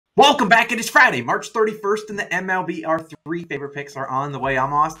Welcome back. It is Friday, March 31st, and the MLB, our three favorite picks are on the way.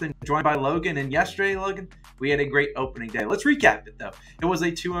 I'm Austin, joined by Logan, and yesterday, Logan, we had a great opening day. Let's recap it, though. It was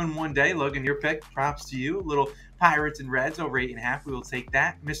a 2-1 day. Logan, your pick, props to you. A little Pirates and Reds over 8.5. We will take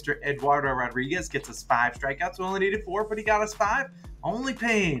that. Mr. Eduardo Rodriguez gets us 5 strikeouts. We only needed 4, but he got us 5. Only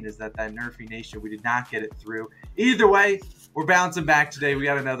pain is that Nerfy Nation, we did not get it through. Either way, we're bouncing back today. We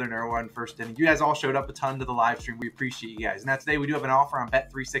got another Nerf one first inning. You guys all showed up a ton to the live stream. We appreciate you guys. Now today we do have an offer on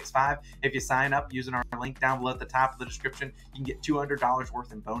Bet365. If you sign up using our link down below at the top of the description, you can get $200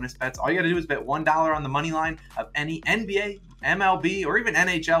 worth in bonus bets. All you got to do is bet $1 on the money line of any NBA, MLB, or even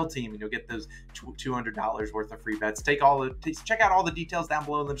NHL team, and you'll get those $200 worth of free bets. Check out all the details down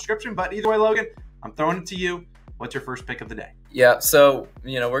below in the description. But either way, Logan, I'm throwing it to you. What's your first pick of the day? Yeah, so,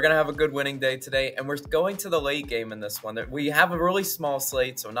 we're going to have a good winning day today, and we're going to the late game in this one. We have a really small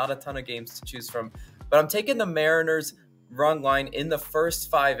slate, so not a ton of games to choose from, but I'm taking the Mariners run line in the first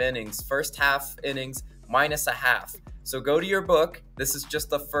 5 innings, first half innings, -0.5. So go to your book. This is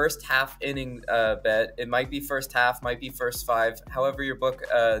just the first half inning bet. It might be first half, might be first 5, however your book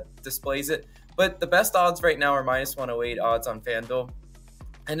displays it. But the best odds right now are -108 odds on FanDuel.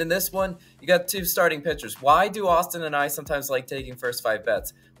 And in this one, you got 2 starting pitchers. Why do Austin and I sometimes like taking first 5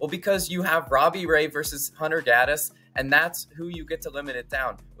 bets? Well, because you have Robbie Ray versus Hunter Gaddis, and that's who you get to limit it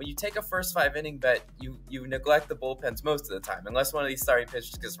down. When you take a first 5 inning bet, you neglect the bullpens most of the time, unless one of these starting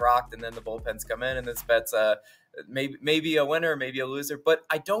pitchers gets rocked and then the bullpens come in and this bet's maybe a winner, maybe a loser. But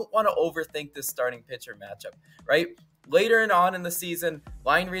I don't want to overthink this starting pitcher matchup, right? Later on in the season,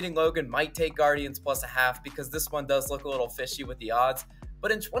 line reading Logan might take Guardians +0.5 because this one does look a little fishy with the odds.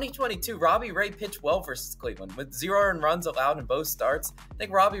 But in 2022, Robbie Ray pitched well versus Cleveland. With 0 earned runs allowed in both starts, I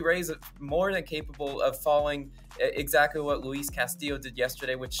think Robbie Ray is more than capable of following exactly what Luis Castillo did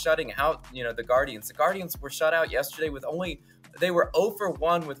yesterday with shutting out, the Guardians. The Guardians were shut out yesterday with they were 0 for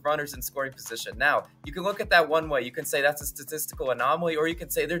 1 with runners in scoring position. Now, you can look at that one way. You can say that's a statistical anomaly, or you can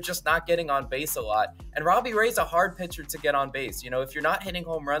say they're just not getting on base a lot. And Robbie Ray's a hard pitcher to get on base. If you're not hitting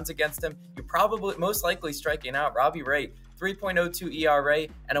home runs against him, you're probably most likely striking out. Robbie Ray, 3.02 ERA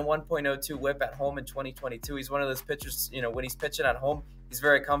and a 1.02 whip at home in 2022. He's one of those pitchers, when he's pitching at home, he's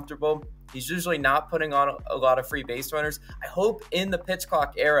very comfortable. He's usually not putting on a lot of free base runners. I hope in the pitch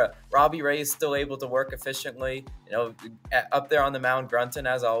clock era, Robbie Ray is still able to work efficiently, up there on the mound, grunting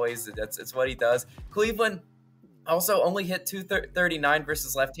as always. It's what he does. Cleveland also only hit .239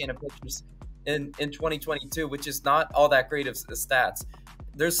 versus left-handed pitchers in 2022, which is not all that great of stats.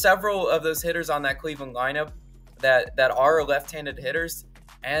 There's several of those hitters on that Cleveland lineup that are left-handed hitters,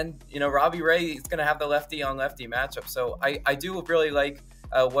 and Robbie Ray is going to have the lefty on lefty matchup. So I do really like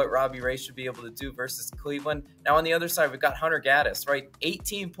what Robbie Ray should be able to do versus Cleveland. Now on the other side, we've got Hunter Gaddis, right?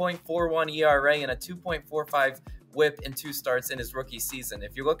 18.41 ERA and a 2.45 whip in 2 starts in his rookie season.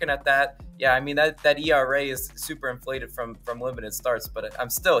 If you're looking at that, yeah, I mean that ERA is super inflated from limited starts, but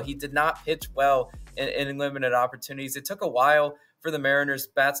he did not pitch well in limited opportunities. It took a while for the Mariners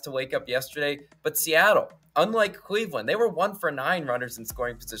bats to wake up yesterday, but Seattle, unlike Cleveland, they were 1 for 9 runners in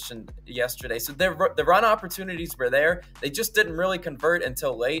scoring position yesterday. So the run opportunities were there. They just didn't really convert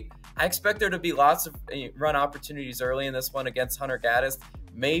until late. I expect there to be lots of run opportunities early in this one against Hunter Gaddis.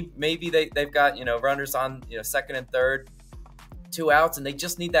 Maybe they've got runners on second and third, 2 outs, and they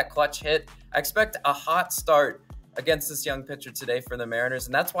just need that clutch hit. I expect a hot start against this young pitcher today for the Mariners,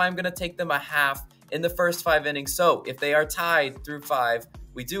 and that's why I'm going to take them 0.5 in the first 5 innings. So if they are tied through 5,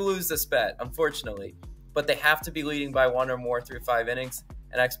 we do lose this bet, unfortunately, but they have to be leading by 1 or more through 5 innings,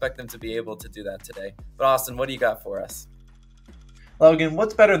 and I expect them to be able to do that today. But Austin, what do you got for us? Logan,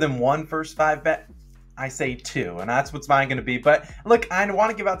 what's better than 1 first 5 bet? I say 2, and that's what's mine going to be. But look, I want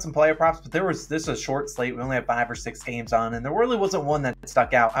to give out some player props, but this is a short slate. We only have 5 or 6 games on, and there really wasn't one that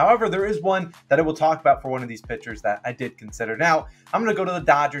stuck out. However, there is one that I will talk about for one of these pitchers that I did consider. Now, I'm going to go to the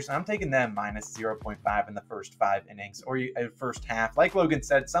Dodgers, and I'm taking them -0.5 in the first 5 innings or first half. Like Logan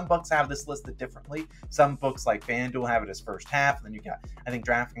said, some books have this listed differently. Some books like FanDuel have it as first half, and then you got, I think,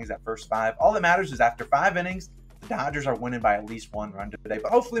 DraftKings at first 5. All that matters is after 5 innings, the Dodgers are winning by at least 1 run today,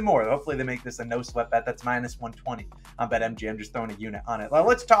 but hopefully more. Hopefully they make this a no-sweat bet. That's -120 on BetMGM. Just throwing a unit on it. Well,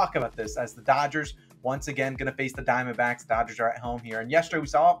 let's talk about this as the Dodgers, once again, going to face the Diamondbacks. The Dodgers are at home here. And yesterday we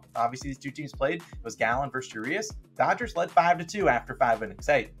saw, obviously, these 2 teams played. It was Gallen versus Urias. Dodgers led 5-2 after 5 innings.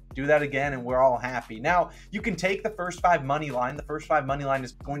 Hey, do that again, and we're all happy. Now, you can take the first 5 money line. The first 5 money line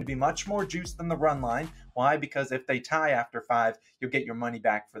is going to be much more juice than the run line. Why? Because if they tie after 5, you'll get your money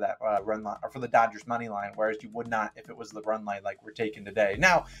back for that run line, or for the Dodgers money line, whereas you would not if it was the run line like we're taking today.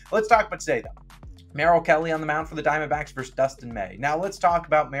 Now, let's talk about today, though. Merrill Kelly on the mound for the Diamondbacks versus Dustin May. Now, let's talk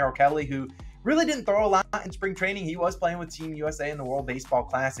about Merrill Kelly, who Really didn't throw a lot in spring training. He was playing with Team USA in the World Baseball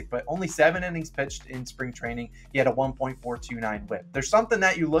Classic, but only 7 innings pitched in spring training. He had a 1.429 whip. There's something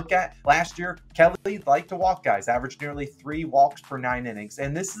that you look at. Last year, Kelly liked to walk guys, averaged nearly 3 walks per 9 innings.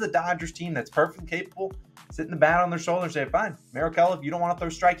 And this is a Dodgers team that's perfectly capable sitting the bat on their shoulder and say, fine, Merrill, if you don't want to throw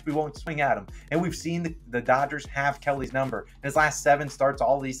strikes, we won't swing at him. And we've seen the Dodgers have Kelly's number. In his last 7 starts,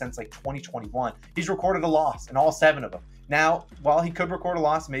 all of these since like 2021, he's recorded a loss in all 7 of them. Now, while he could record a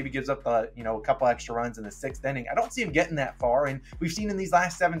loss, maybe gives up a couple extra runs in the 6th inning, I don't see him getting that far. And we've seen in these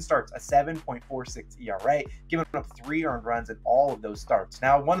last 7 starts a 7.46 ERA, giving up 3 earned runs in all of those starts.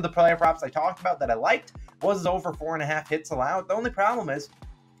 Now, one of the player props I talked about that I liked was over 4.5 hits allowed. The only problem is,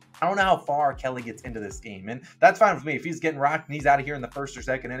 I don't know how far Kelly gets into this game, and that's fine with me. If he's getting rocked and he's out of here in the 1st or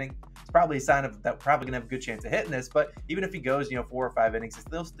 2nd inning, it's probably a sign of that probably going to have a good chance of hitting this. But even if he goes, 4 or 5 innings, I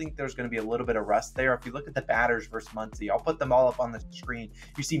still think there's going to be a little bit of rust there. If you look at the batters versus Muncy, I'll put them all up on the screen.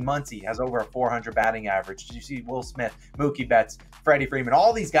 You see Muncy has over a 400 batting average. You see Will Smith, Mookie Betts, Freddie Freeman.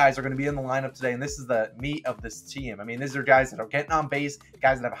 All these guys are going to be in the lineup today, and this is the meat of this team. I mean, these are guys that are getting on base,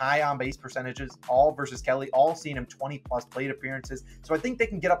 guys that have high on base percentages, all versus Kelly, all seeing him 20-plus plate appearances. So I think they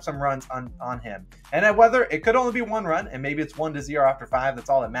can get up some runs on him. And whether it could only be 1 run, and maybe it's 1-0 after 5, that's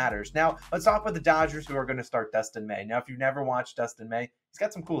all that matters. Now, let's talk about the Dodgers, who are going to start Dustin May. Now, if you've never watched Dustin May, he's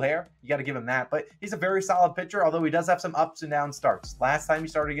got some cool hair. You got to give him that. But he's a very solid pitcher, although he does have some ups and down starts. Last time he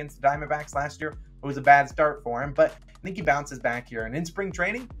started against the Diamondbacks last year, it was a bad start for him. But I think he bounces back here. And in spring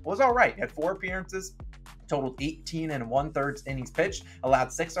training, was all right. He had 4 appearances, totaled 18 1/3 innings pitched,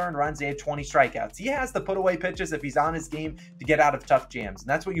 allowed 6 earned runs. He had 20 strikeouts. He has the put away pitches if he's on his game to get out of tough jams. And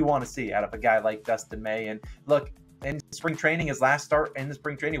that's what you want to see out of a guy like Dustin May. And look, in spring training, his last start in the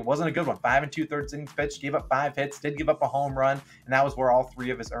spring training wasn't a good one. 5 2/3 innings pitched, gave up 5 hits, did give up a home run, and that was where all 3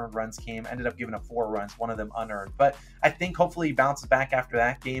 of his earned runs came. Ended up giving up 4 runs, 1 of them unearned. But I think hopefully he bounces back after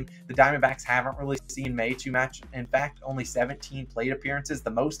that game. The Diamondbacks haven't really seen May too much. In fact, only 17 plate appearances. The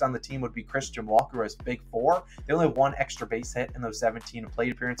most on the team would be Christian Walker, who has big 4. They only have 1 extra base hit in those 17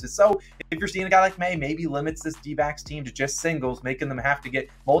 plate appearances. So if you're seeing a guy like May, maybe limits this D-backs team to just singles, making them have to get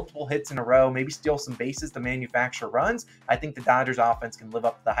multiple hits in a row, maybe steal some bases to manufacture runs. I think the Dodgers offense can live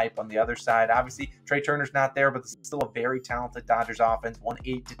up to the hype on the other side. Obviously, Trey Turner's not there, but this is still a very talented Dodgers offense. Won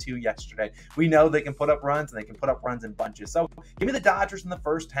 8-2 yesterday. We know they can put up runs, and they can put up runs in bunches. So give me the Dodgers in the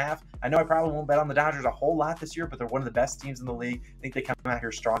first half. I know I probably won't bet on the Dodgers a whole lot this year, but they're one of the best teams in the league. I think they come out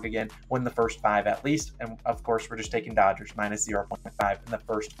here strong again, win the first 5 at least. And of course, we're just taking Dodgers minus 0.5 in the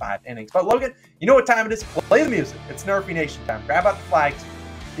first 5 innings. But Logan, you know what time it is? Play the music. It's Nerfy Nation time. Grab out the flags.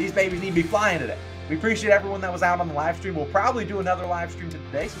 These babies need to be flying today. We appreciate everyone that was out on the live stream. We'll probably do another live stream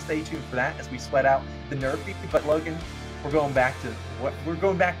today, so stay tuned for that as we sweat out the Nerfy. But Logan, we're going back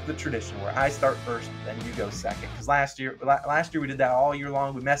to the tradition where I start first, then you go second. Because last year we did that all year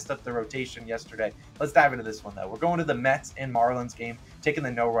long. We messed up the rotation yesterday. Let's dive into this one though. We're going to the Mets and Marlins game, taking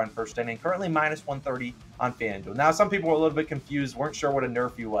the no-run first inning. Currently minus 130 on FanDuel. Now some people were a little bit confused, weren't sure what a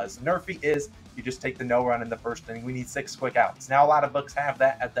Nerfy was. Nerfy is you just take the no-run in the first inning. We need 6 quick outs. Now a lot of books have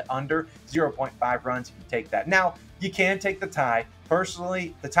that at the under 0.5 runs. You can take that. Now you can take the tie.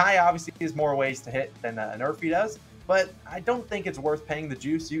 Personally, the tie obviously has more ways to hit than a Nerfy does. But I don't think it's worth paying the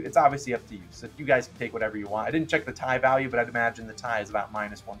juice. It's obviously up to you. So you guys can take whatever you want. I didn't check the tie value, but I'd imagine the tie is about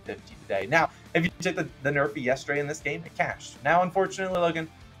minus 150 today. Now, if you took the Nerfy yesterday in this game, it cashed. Now, unfortunately, Logan,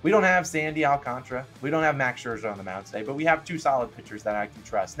 we don't have Sandy Alcantara. We don't have Max Scherzer on the mound today, but we have 2 solid pitchers that I can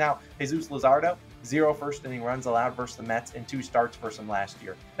trust. Now, Jesus Luzardo, 0 first inning runs allowed versus the Mets in 2 starts versus them last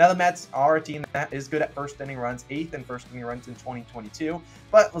year. Now, the Mets are a team that is good at first inning runs, 8th in first inning runs in 2022,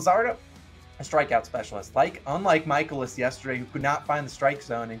 but Luzardo, a strikeout specialist. Unlike Michaelis yesterday, who could not find the strike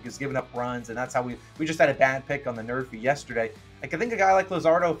zone and was giving up runs, and that's how we just had a bad pick on the Nerfy yesterday. I think a guy like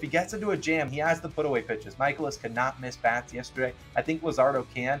Luzardo, if he gets into a jam, he has the put-away pitches. Michaelis could not miss bats yesterday. I think Luzardo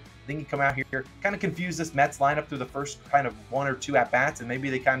can. I think he come out here, kind of confuse this Mets lineup through the first kind of 1 or 2 at-bats, and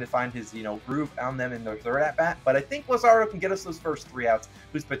maybe they kind of find his, groove on them in their 3rd at-bat. But I think Luzardo can get us those first 3 outs.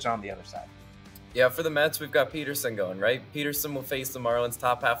 Who's pitching on the other side? Yeah, for the Mets, we've got Peterson going, right? Peterson will face the Marlins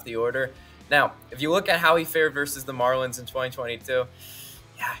top half of the order. Now, if you look at how he fared versus the Marlins in 2022,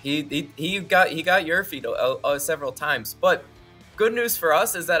 yeah, he got your feet several times. But good news for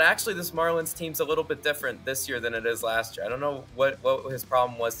us is that actually this Marlins team's a little bit different this year than it is last year. I don't know what his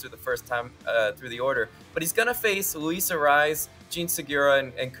problem was through the first time through the order, but he's going to face Luis Arraez, Gene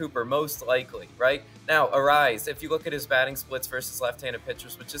Segura, and Cooper most likely, right? Now, Arraez, if you look at his batting splits versus left-handed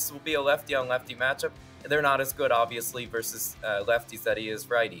pitchers, which this will be a lefty-on-lefty matchup, they're not as good, obviously, versus lefties that he is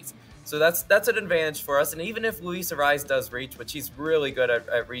righties. So that's an advantage for us. And even if Luis Arraez does reach, which he's really good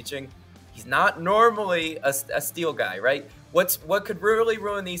at reaching, he's not normally a steal guy, right? What could really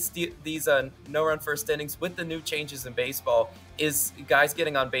ruin these no-run first innings with the new changes in baseball is guys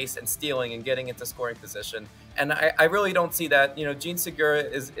getting on base and stealing and getting into scoring position. And I really don't see that. Gene Segura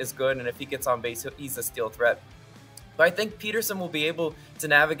is good, and if he gets on base, he's a steal threat. But I think Peterson will be able to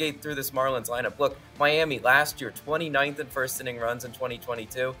navigate through this Marlins lineup. Look, Miami last year, 29th in first inning runs in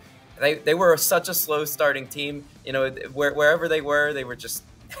 2022. They were such a slow starting team. Wherever they were just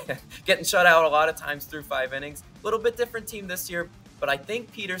getting shut out a lot of times through 5 innings. A little bit different team this year, but I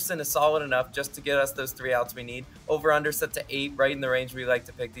think Peterson is solid enough just to get us those 3 outs we need. Over/under set to 8, right in the range we like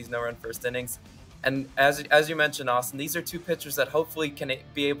to pick these no-run first innings. And as you mentioned, Austin, these are 2 pitchers that hopefully can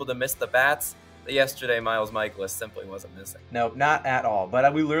be able to miss the bats. Yesterday, Miles Mikolas simply wasn't missing. No, not at all.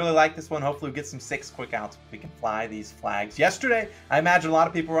 But we really like this one. Hopefully we get some 6 quick outs. We can fly these flags. Yesterday, I imagine a lot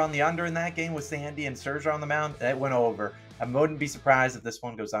of people were on the under in that game with Sandy and Scherzer on the mound. It went over. I wouldn't be surprised if this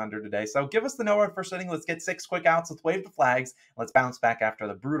one goes under today. So give us the no-run first inning. Let's get 6 quick outs. Let's wave the flags. Let's bounce back after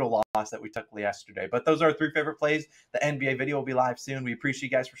the brutal loss that we took yesterday. But those are our 3 favorite plays. The NBA video will be live soon. We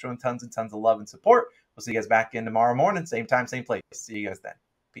appreciate you guys for showing tons and tons of love and support. We'll see you guys back in tomorrow morning. Same time, same place. See you guys then.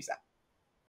 Peace out.